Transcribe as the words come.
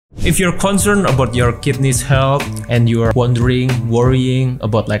If you're concerned about your kidneys health and you're wondering, worrying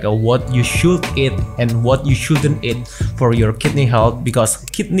about what you should eat and what you shouldn't eat for your kidney health, because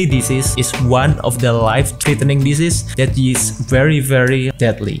kidney disease is one of the life-threatening disease that is very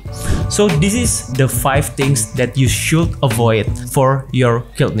deadly. So this is the 5 things that you should avoid for your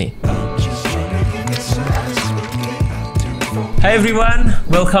kidney. Hi everyone,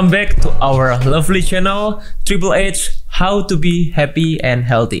 welcome back to our lovely channel Triple H, how to be happy and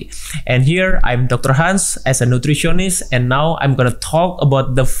healthy. And here I'm Dr. Hans as a nutritionist, and now I'm gonna talk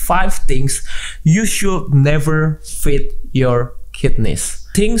about the 5 things you should never feed your kidneys.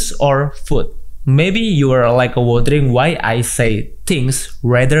 Things or food. Maybe you are wondering why I say things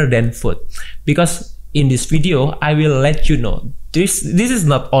rather than food, because in this video I will let you know this is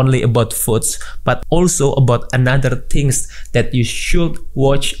not only about foods but also about another things that you should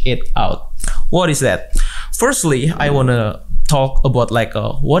watch it out. What is that? Firstly, I want to talk about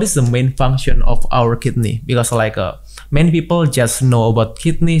what is the main function of our kidney, because many people just know about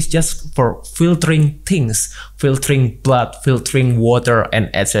kidneys just for filtering things, filtering blood, filtering water, and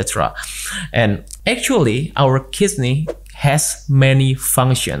etc. And actually our kidney has many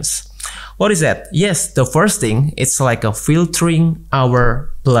functions. What is that? Yes, the first thing, it's filtering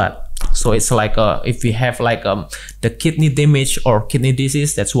our blood. So it's if we have the kidney damage or kidney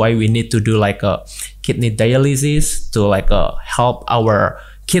disease, that's why we need to do a kidney dialysis to help our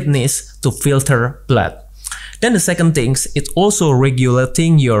kidneys to filter blood. Then the second thing, it's also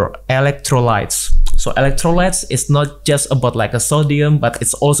regulating your electrolytes. So electrolytes is not just about a sodium, but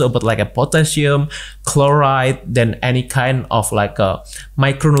it's also about a potassium, chloride, then any kind of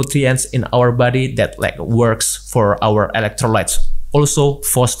micronutrients in our body that works for our electrolytes. Also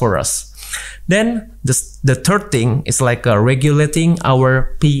phosphorus. Then the third thing is regulating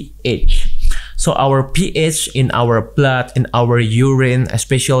our pH. So our pH in our blood, in our urine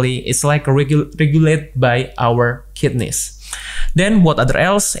especially, it's regulated by our kidneys. Then what other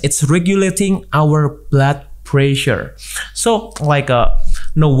else? It's regulating our blood pressure. So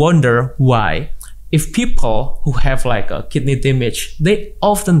no wonder why if people who have a kidney damage, they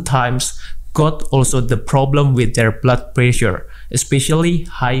oftentimes got also the problem with their blood pressure, especially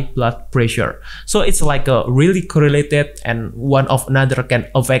high blood pressure. So it's really correlated, and one of another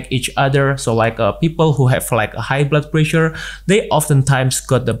can affect each other. So people who have a high blood pressure, they oftentimes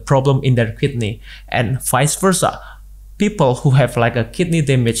got the problem in their kidney, and vice versa. People who have a kidney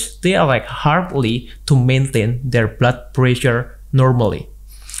damage, they are hardly to maintain their blood pressure normally.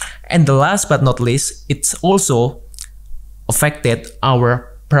 And the last but not least, it's also affected our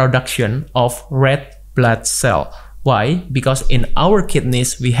production of red blood cell. Why? Because in our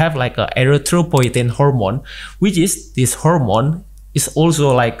kidneys we have a erythropoietin hormone, which is this hormone is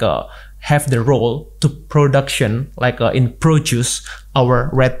also have the role to production in produce our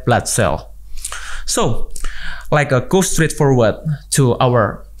red blood cell. So go straight forward to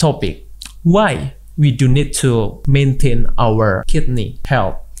our topic. Why we do need to maintain our kidney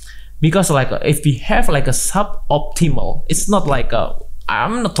health? Because if we have a suboptimal, it's not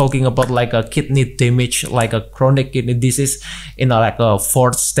I'm not talking about a kidney damage, a chronic kidney disease in a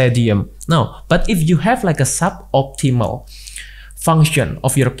 4th stadium. No, but if you have a suboptimal function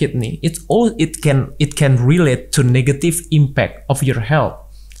of your kidney, it can relate to negative impact of your health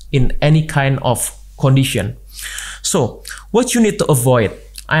in any kind of condition. So what you need to avoid,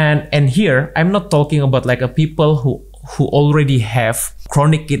 and here I'm not talking about people who already have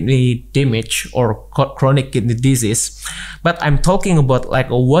chronic kidney damage or chronic kidney disease, but I'm talking about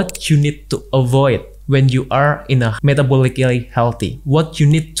what you need to avoid when you are in a metabolically healthy, what you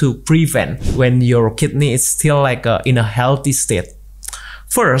need to prevent when your kidney is still in a healthy state.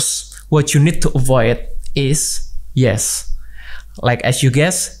 First, what you need to avoid is, yes, as you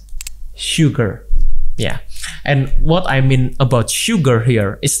guess, sugar. Yeah, and what I mean about sugar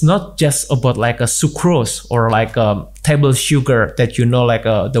here is not just about a sucrose or a table sugar that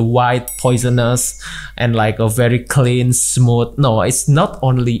the white poisonous and a very clean, smooth. No, it's not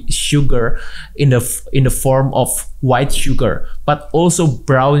only sugar in the form of white sugar, but also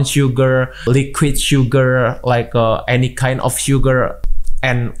brown sugar, liquid sugar, any kind of sugar,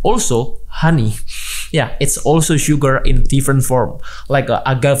 and also honey. Yeah, it's also sugar in different form,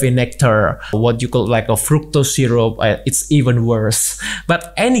 agave nectar, what you call a fructose syrup. It's even worse.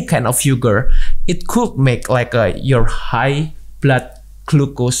 But any kind of sugar, it could make your high blood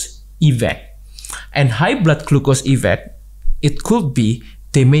glucose effect. And high blood glucose effect, it could be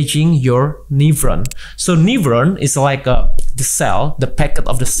damaging your neuron. So neuron is the cell, the packet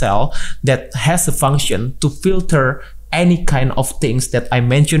of the cell that has a function to filter any kind of things that I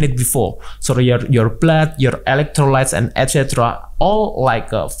mentioned it before. So your blood, your electrolytes, and etc. all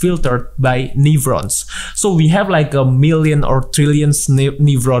like filtered by neurons. So we have like a million or trillions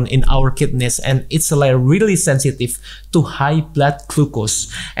neuron in our kidneys, and it's like really sensitive to high blood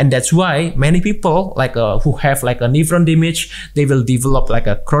glucose. And that's why many people like who have like a neuron damage, they will develop like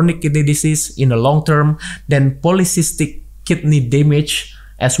a chronic kidney disease in the long term, then polycystic kidney damage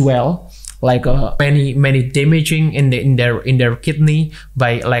as well, like many damaging in their kidney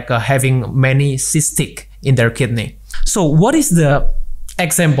by like having many cystic in their kidney. So what is the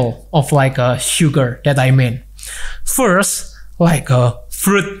example of like a sugar that I mean? First, like a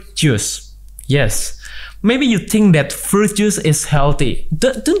fruit juice. Yes, maybe you think that fruit juice is healthy.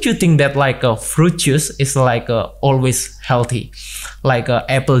 Don't you think that like a fruit juice is like always healthy? Like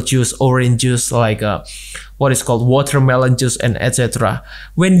apple juice, orange juice, like what is called watermelon juice, and etc.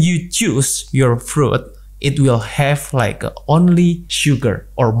 When you choose your fruit, it will have like only sugar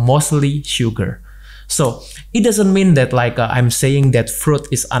or mostly sugar. So it doesn't mean that like I'm saying that fruit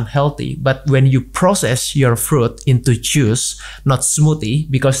is unhealthy, but when you process your fruit into juice, not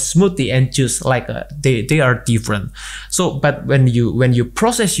smoothie, because smoothie and juice like they are different. So but when you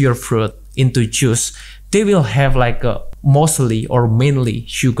process your fruit into juice, they will have like mostly or mainly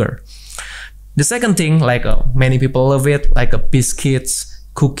sugar. The second thing, like many people love it, like biscuits,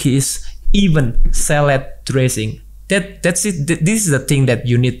 cookies, even salad dressing. That's it. This is the thing that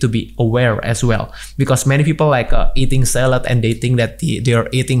you need to be aware as well, because many people like eating salad and they think that they are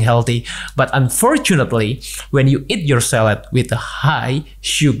eating healthy, but unfortunately when you eat your salad with a high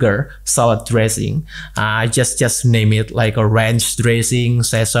sugar salad dressing, just name it, like a ranch dressing,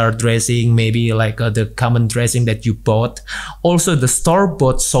 Caesar dressing, maybe like the common dressing that you bought, also the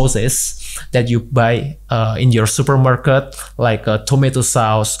store-bought sauces that you buy in your supermarket, like tomato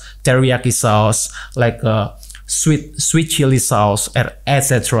sauce, teriyaki sauce, like sweet chili sauce,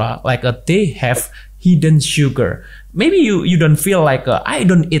 etc. like they have hidden sugar. Maybe you don't feel like I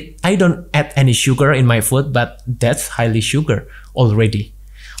don't add any sugar in my food, but that's highly sugar already.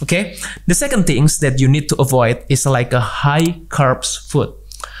 Okay, the second things that you need to avoid is like a high carbs food.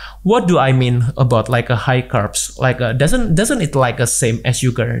 What do I mean about like a high carbs? Like doesn't it like a same as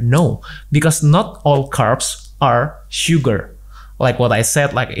sugar? No, because not all carbs are sugar. Like what I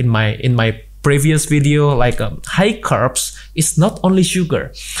said, like in my previous video, like high carbs is not only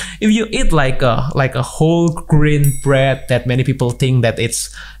sugar. If you eat like a whole grain bread that many people think that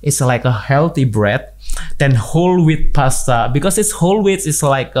it's like a healthy bread, then whole wheat pasta, because it's whole wheat, is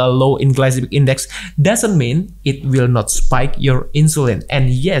like a low in glycemic index, doesn't mean it will not spike your insulin.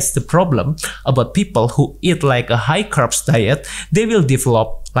 And yes, the problem about people who eat like a high carbs diet, they will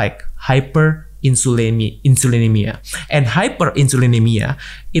develop like hyperinsulinemia. And hyperinsulinemia,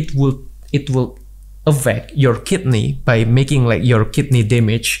 it will affect your kidney by making like your kidney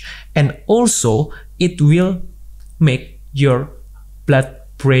damage, and also it will make your blood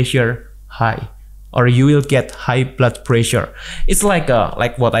pressure high, or you will get high blood pressure. It's like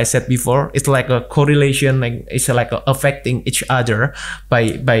what I said before, it's like a correlation, like it's like affecting each other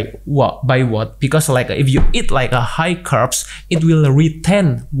by what? Because like if you eat like a high carbs, it will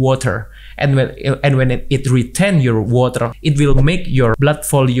retain water. And when it retain your water, it will make your blood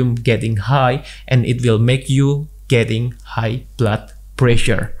volume getting high, and it will make you getting high blood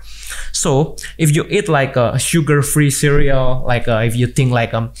pressure. So if you eat like a sugar-free cereal, like if you think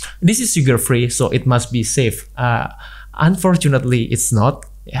like this is sugar-free, so it must be safe. Unfortunately, it's not.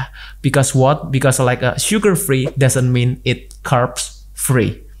 Yeah, because what? Because like sugar-free doesn't mean it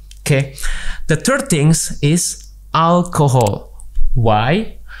carbs-free. Okay. The third things is alcohol.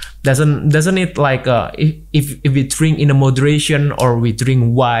 Why? Doesn't it like if we drink in a moderation, or we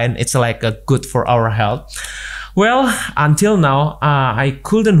drink wine, it's like good for our health? Well, until now, I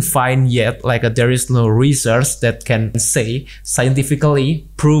couldn't find yet like there is no research that can say scientifically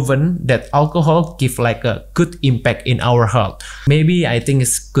proven that alcohol give like a good impact in our health. Maybe I think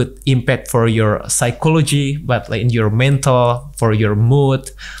it's good impact for your psychology, but like in your mental, for your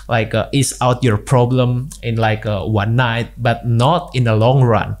mood, like ease out your problem in like one night, but not in the long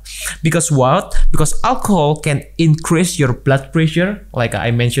run. Because what? Because alcohol can increase your blood pressure. Like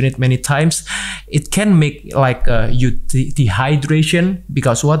I mentioned it many times, it can make like you dehydration.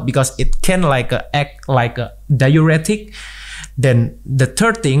 Because what? Because it can like act like a diuretic. Then the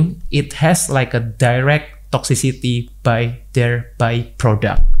third thing, it has like a direct toxicity by their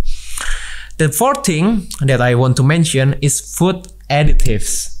byproduct. The fourth thing that I want to mention is food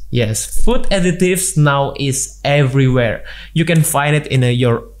additives. Yes, food additives now is everywhere. You can find it in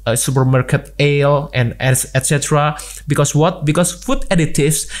your supermarket aisle and etc. Because what? Because food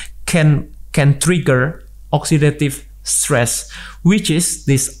additives can trigger oxidative stress, which is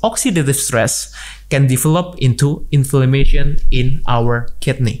this oxidative stress can develop into inflammation in our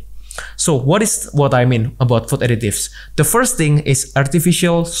kidney. So what I mean about food additives? The first thing is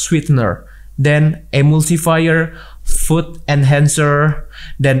artificial sweetener, then emulsifier, food enhancer,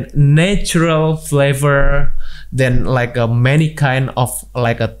 then natural flavor, then like many kind of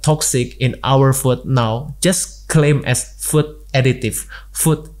like a toxic in our food now just claim as food additive,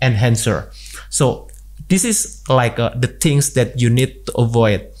 food enhancer. So this is like the things that you need to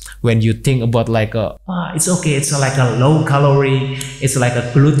avoid when you think about like it's okay, it's like a low calorie, it's like a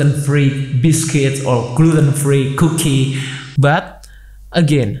gluten-free biscuit or gluten-free cookie. But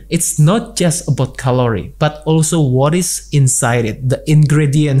again, it's not just about calorie, but also what is inside it, the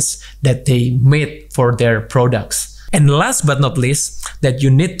ingredients that they made for their products. And last but not least, that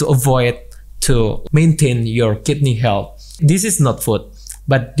you need to avoid to maintain your kidney health. This is not food,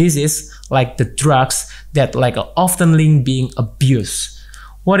 but this is like the drugs that like often being abused.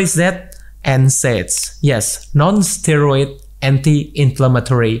 What is that? NSAIDs. Yes, non-steroid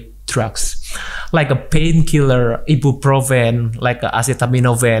anti-inflammatory drugs, like a painkiller, ibuprofen, like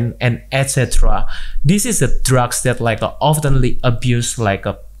acetaminophen, and etc. This is the drugs that like often abused. Like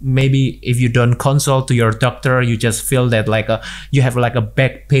maybe if you don't consult to your doctor, you just feel that like you have like a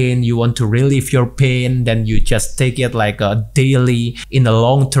back pain, you want to relieve your pain, then you just take it like daily. In the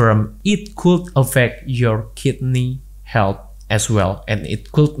long term, it could affect your kidney health as well, and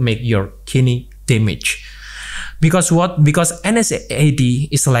it could make your kidney damage. Because what? Because NSAID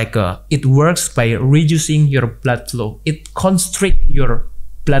is like it works by reducing your blood flow. It constricts your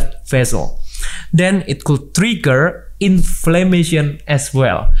blood vessel. Then it could trigger inflammation as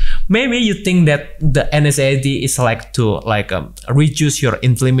well. Maybe you think that the NSAID is like to reduce your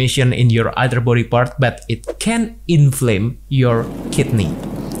inflammation in your other body part, but it can inflame your kidney.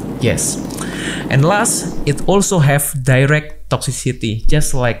 Yes. And last, it also have direct toxicity,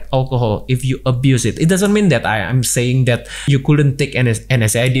 just like alcohol. If you abuse it, it doesn't mean that I'm saying that you couldn't take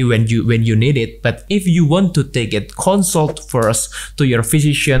NSAID when you need it. But if you want to take it, consult first to your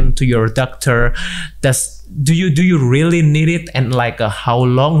physician, to your doctor. Do you really need it, and like how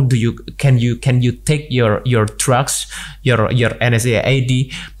long can you take your drugs, your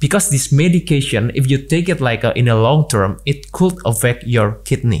NSAID? Because this medication, if you take it like in a long term, it could affect your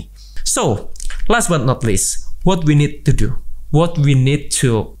kidney. So last but not least, what we need to do, what we need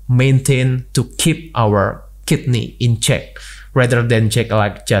to maintain to keep our kidney in check, rather than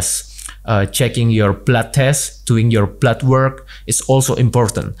just checking your blood test, doing your blood work is also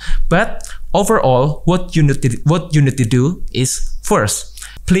important. But overall, what you need to do is first,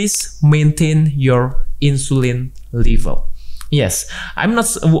 please maintain your insulin level. Yes, I'm not.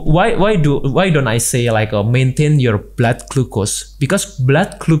 Why don't I say like maintain your blood glucose? Because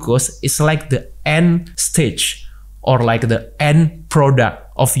blood glucose is like the end stage or like the end product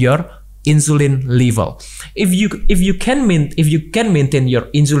of your insulin level. If you can maintain your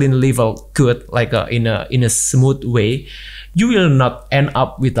insulin level good, like in a smooth way, you will not end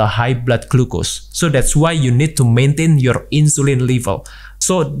up with a high blood glucose. So that's why you need to maintain your insulin level.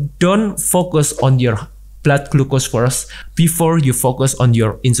 So don't focus on your blood glucose first before you focus on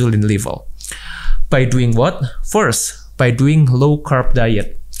your insulin level. By doing what? First, by doing low carb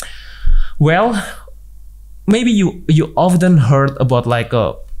diet. Well, maybe you often heard about like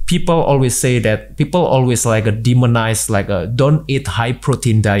people always say that people always like demonize like don't eat high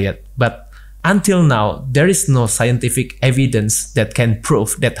protein diet. But until now, there is no scientific evidence that can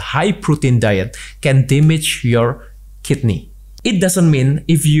prove that high protein diet can damage your kidney. It doesn't mean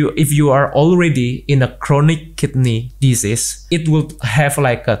if you are already in a chronic kidney disease, it will have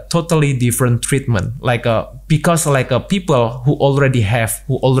like a totally different treatment. Like because like people who already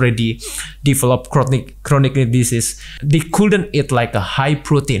developed chronic disease, they couldn't eat like a high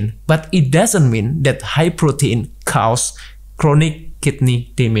protein. But it doesn't mean that high protein cause chronic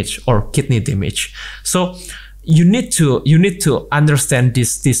kidney damage or kidney damage. So you need to understand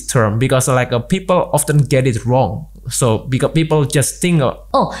this term, because like people often get it wrong. So because people just think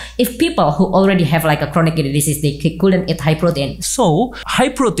if people who already have like a chronic kidney disease, they couldn't eat high protein. So high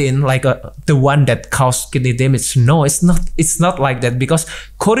protein like the one that causes kidney damage. No, it's not like that, because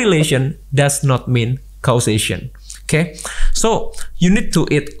correlation does not mean causation. Okay, so you need to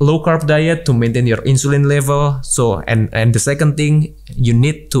eat low carb diet to maintain your insulin level. So and the second thing, you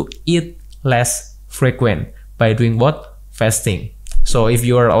need to eat less frequent by doing what? Fasting. So if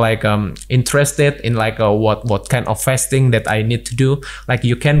you are like interested in like what kind of fasting that I need to do, like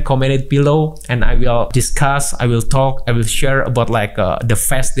you can comment it below, and I will discuss, I will talk, I will share about like the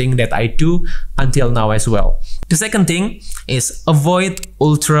fasting that I do until now as well. The second thing is avoid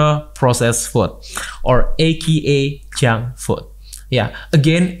ultra processed food, or aka junk food. Yeah,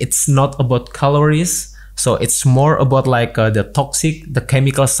 again, it's not about calories. So it's more about like the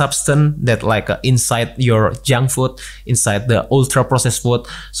chemical substance that like inside your junk food, inside the ultra processed food.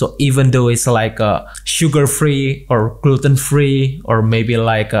 So even though it's like sugar free or gluten free or maybe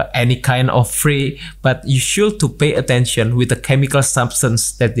like any kind of free, but you should to pay attention with the chemical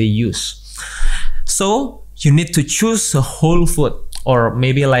substance that they use. So you need to choose a whole food or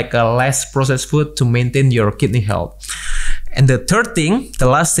maybe like a less processed food to maintain your kidney health. And the third thing, the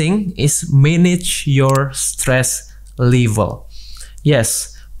last thing, is manage your stress level.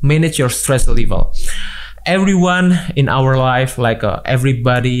 Yes, manage your stress level. Everyone in our life, like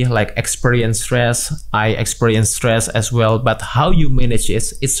everybody, like experience stress. I experience stress as well, but how you manage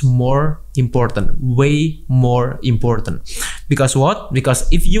it, it's more important, way more important. Because what? Because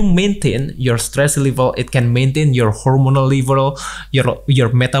if you maintain your stress level, it can maintain your hormonal level, your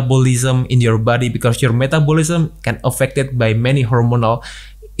metabolism in your body, because your metabolism can affected by many hormonal,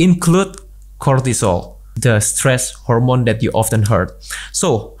 include cortisol, the stress hormone that you often heard.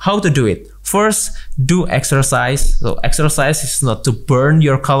 So how to do it? First, do exercise. So exercise is not to burn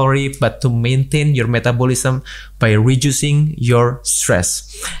your calorie, but to maintain your metabolism by reducing your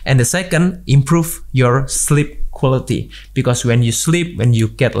stress. And the second, improve your sleep quality, because when you sleep, when you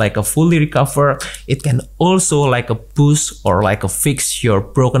get like a fully recover, it can also like a boost or like a fix your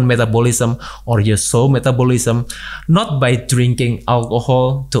broken metabolism or your slow metabolism, not by drinking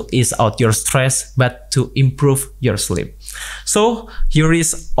alcohol to ease out your stress, but to improve your sleep. So here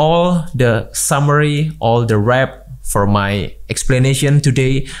is all the summary, all the wrap for my explanation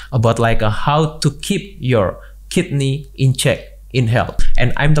today about like how to keep your kidney in check, in health.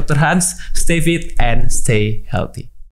 And I'm Dr. Hans. Stay fit and stay healthy.